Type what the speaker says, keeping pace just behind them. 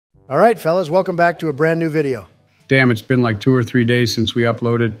All right, fellas, welcome back to a brand new video. Damn, it's been like 2 or 3 days since we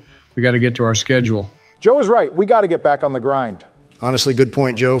uploaded. We got to get to our schedule. Joe is right. We got to get back on the grind. Honestly, good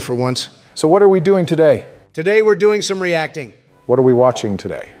point, Joe, for once. So what are we doing today? Today, we're doing some reacting. What are we watching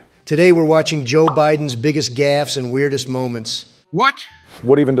today? Today, we're watching Joe Biden's biggest gaffes and weirdest moments. What?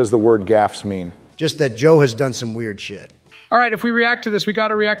 What even does the word gaffes mean? Just that Joe has done some weird shit. All right, if we react to this, we got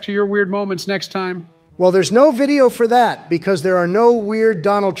to react to your weird moments next time. Well, there's no video for that because there are no weird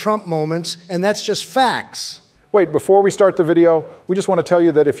Donald Trump moments, and that's just facts. Wait, before we start the video, we just want to tell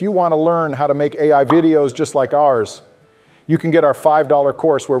you that if you want to learn how to make AI videos just like ours, you can get our $5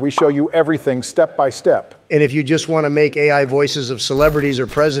 course where we show you everything step by step. And if you just want to make AI voices of celebrities or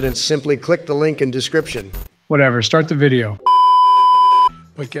presidents, simply click the link in description. Whatever, start the video.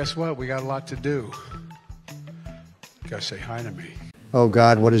 But guess what? We got a lot to do. You gotta say hi to me. Oh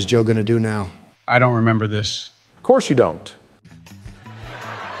God, what is Joe gonna do now? I don't remember this. Of course you don't.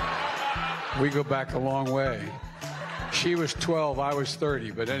 We go back a long way. She was 12, I was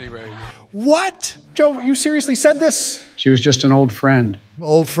 30, but anyway. What? Joe, you seriously said this? She was just an old friend.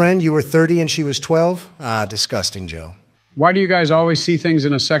 Old friend, you were 30 and she was 12? Ah, disgusting, Joe. Why do you guys always see things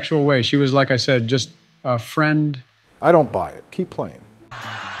in a sexual way? She was, like I said, just a friend. I don't buy it. Keep playing.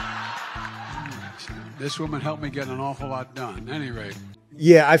 This woman helped me get an awful lot done. At any rate.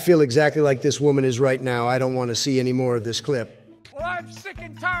 Yeah, I feel exactly like this woman is right now. I don't want to see any more of this clip. Well, I'm sick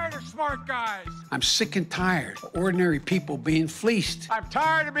and tired of smart guys. I'm sick and tired of ordinary people being fleeced. I'm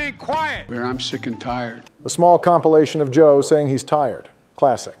tired of being quiet. Where I'm sick and tired. A small compilation of Joe saying he's tired.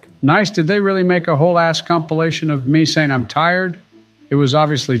 Classic. Nice. Did they really make a whole ass compilation of me saying I'm tired? It was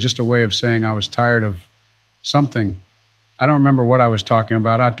obviously just a way of saying I was tired of something. I don't remember what I was talking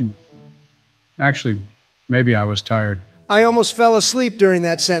about. Actually, maybe I was tired. I almost fell asleep during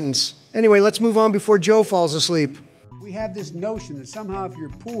that sentence. Anyway, let's move on before Joe falls asleep. We have this notion that somehow if you're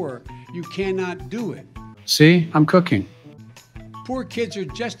poor, you cannot do it. See, I'm cooking. Poor kids are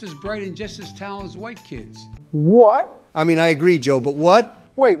just as bright and just as talented as white kids. What? I mean, I agree, Joe, but what?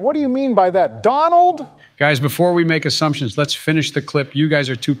 Wait, what do you mean by that? Donald? Guys, before we make assumptions, let's finish the clip. You guys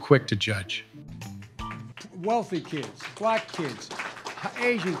are too quick to judge. Wealthy kids, black kids,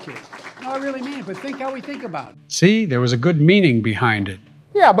 Asian kids. No, I really mean it, but think how we think about it. See, there was a good meaning behind it.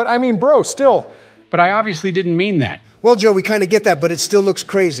 Yeah, but I mean, bro, still. But I obviously didn't mean that. Well, Joe, we kind of get that, but it still looks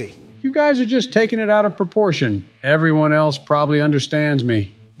crazy. You guys are just taking it out of proportion. Everyone else probably understands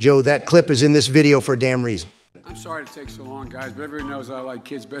me. Joe, that clip is in this video for a damn reason. I'm sorry to take so long, guys, but everybody knows I like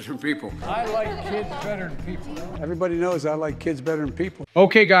kids better than people. I like kids better than people. Everybody knows I like kids better than people.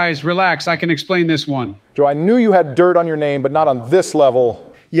 Okay, guys, relax. I can explain this one. Joe, I knew you had dirt on your name, but not on this level.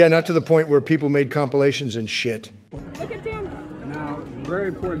 Yeah, not to the point where people made compilations and shit. Look at them. Now, very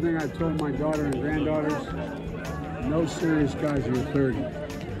important thing I told my daughter and granddaughters, no serious guys who are 30.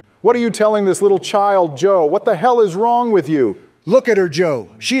 What are you telling this little child, Joe? What the hell is wrong with you? Look at her, Joe.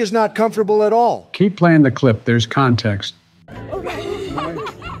 She is not comfortable at all. Keep playing the clip. There's context. Okay.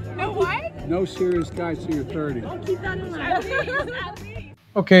 No what? No serious guys till you're 30. Keep that in mind.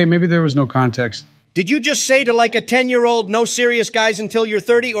 Okay, maybe there was no context. Did you just say to like a 10-year-old, no serious guys until you're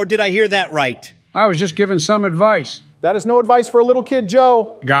 30, or did I hear that right? I was just giving some advice. That is no advice for a little kid,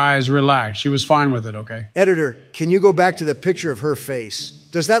 Joe. Guys, relax. She was fine with it, okay? Editor, can you go back to the picture of her face?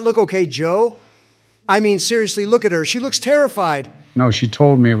 Does that look okay, Joe? I mean, seriously, look at her. She looks terrified. No, she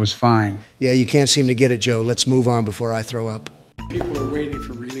told me it was fine. Yeah, you can't seem to get it, Joe. Let's move on before I throw up. People are waiting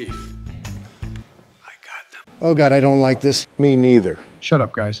for relief. I got them. Oh, God, I don't like this. Me neither. Shut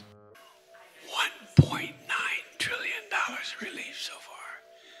up, guys. $1.9 trillion relief so far.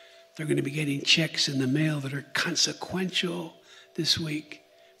 They're going to be getting checks in the mail that are consequential this week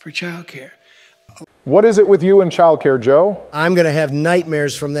for childcare. What is it with you and childcare, Joe? I'm going to have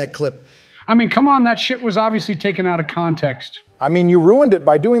nightmares from that clip. I mean, come on, that shit was obviously taken out of context. I mean, you ruined it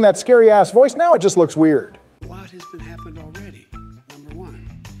by doing that scary-ass voice. Now it just looks weird. A lot has been happened already, number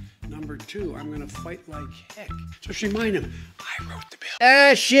one. Number two, I'm going to fight like heck. Just remind him, I wrote the bill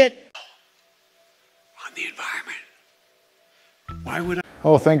Ah, shit. on the environment. Why would I?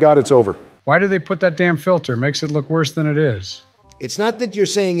 Oh, thank God it's over. Why do they put that damn filter? Makes it look worse than it is. It's not that you're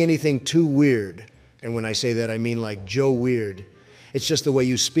saying anything too weird. And when I say that, I mean like Joe weird. It's just the way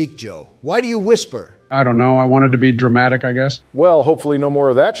you speak, Joe. Why do you whisper? I don't know. I wanted to be dramatic, I guess. Well, hopefully no more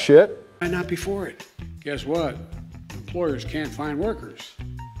of that shit. Why not before it? Guess what? Employers can't find workers.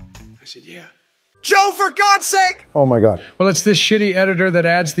 I said, yeah. Joe, for God's sake! Oh my God. Well, it's this shitty editor that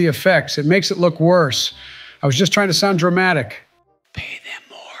adds the effects. It makes it look worse. I was just trying to sound dramatic. Pay them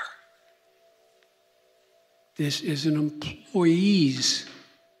more. This is an employees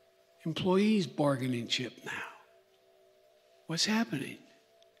bargaining chip now. What's happening?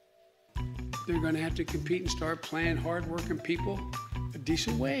 they're going to have to compete and start paying hardworking people a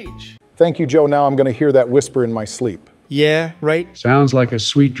decent wage. Thank you, Joe. Now I'm going to hear that whisper in my sleep. Yeah, right? Sounds like a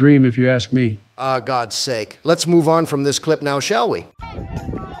sweet dream if you ask me. God's sake. Let's move on from this clip now, shall we?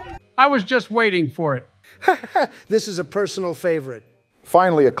 I was just waiting for it. This is a personal favorite.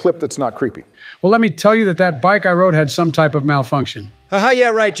 Finally, a clip that's not creepy. Well, let me tell you that that bike I rode had some type of malfunction. Yeah,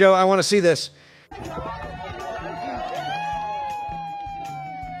 right, Joe. I want to see this.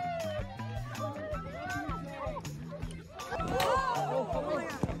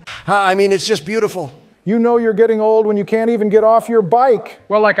 I mean, it's just beautiful. You know you're getting old when you can't even get off your bike.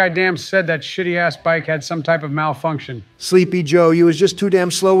 Well, like I damn said, that shitty-ass bike had some type of malfunction. Sleepy Joe, you was just too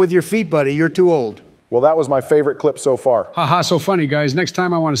damn slow with your feet, buddy. You're too old. Well, that was my favorite clip so far. Haha, so funny, guys. Next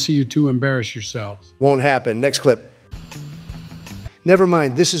time I want to see you two embarrass yourselves. Won't happen. Next clip. Never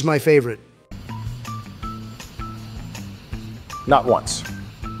mind. This is my favorite. Not once,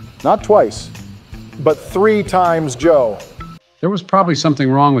 not twice, but 3 times Joe. There was probably something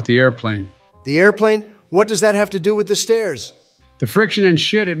wrong with the airplane. The airplane? What does that have to do with the stairs? The friction and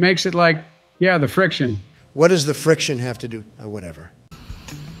shit, it makes it like, yeah, the friction. What does the friction have to do? Whatever.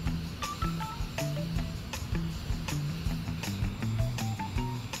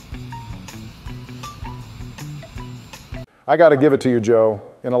 I got to give it to you, Joe.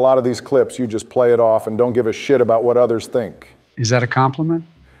 In a lot of these clips, you just play it off and don't give a shit about what others think. Is that a compliment?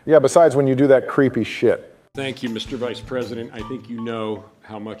 Yeah, besides when you do that creepy shit. Thank you, Mr. Vice President. I think you know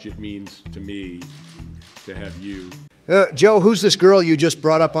how much it means to me to have you. Joe, who's this girl you just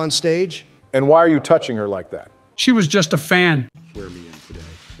brought up on stage? And why are you touching her like that? She was just a fan. Swear me in today,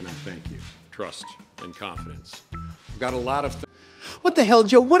 and I thank you. Trust and confidence. I've got a lot of What the hell,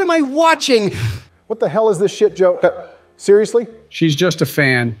 Joe? What am I watching? What the hell is this shit, Joe? Seriously? She's just a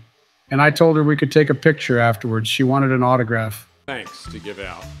fan. And I told her we could take a picture afterwards. She wanted an autograph. thanks to give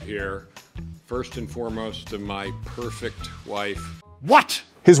out here. First and foremost to my perfect wife. What?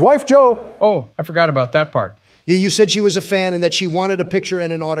 His wife, Joe. Oh, I forgot about that part. You said she was a fan and that she wanted a picture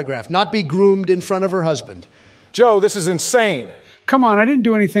and an autograph, not be groomed in front of her husband. Joe, this is insane. Come on, I didn't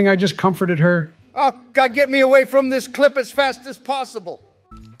do anything. I just comforted her. Oh, God, get me away from this clip as fast as possible.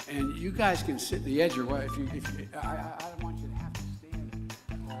 And you guys can sit in the edge or what, if I don't want you to have to stand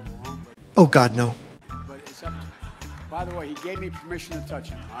all along. Oh, God, no. But it's up to you. By the way, he gave me permission to touch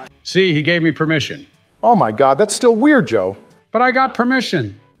him. All right? See, he gave me permission. Oh my God, that's still weird, Joe. But I got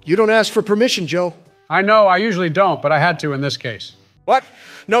permission. You don't ask for permission, Joe. I know, I usually don't, but I had to in this case. What?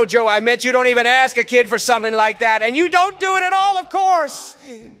 No, Joe, I meant you don't even ask a kid for something like that, and you don't do it at all, of course.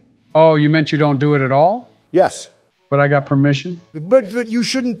 Oh, you meant you don't do it at all? Yes. But I got permission? But you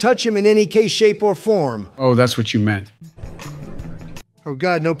shouldn't touch him in any case, shape, or form. Oh, that's what you meant. Oh,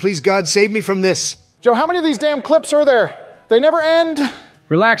 God, no, please, God, save me from this. Joe, how many of these damn clips are there? They never end.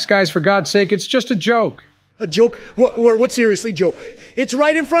 Relax, guys, for God's sake, it's just a joke. A joke? What seriously, Joe? It's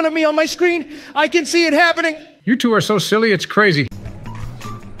right in front of me on my screen. I can see it happening. You two are so silly, it's crazy.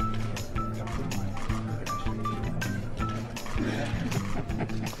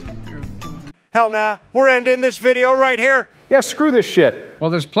 Hell nah, we're ending this video right here. Yeah, screw this shit.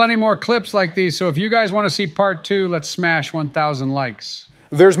 Well, there's plenty more clips like these, so if you guys want to see part 2, let's smash 1,000 likes.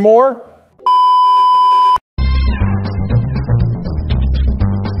 There's more?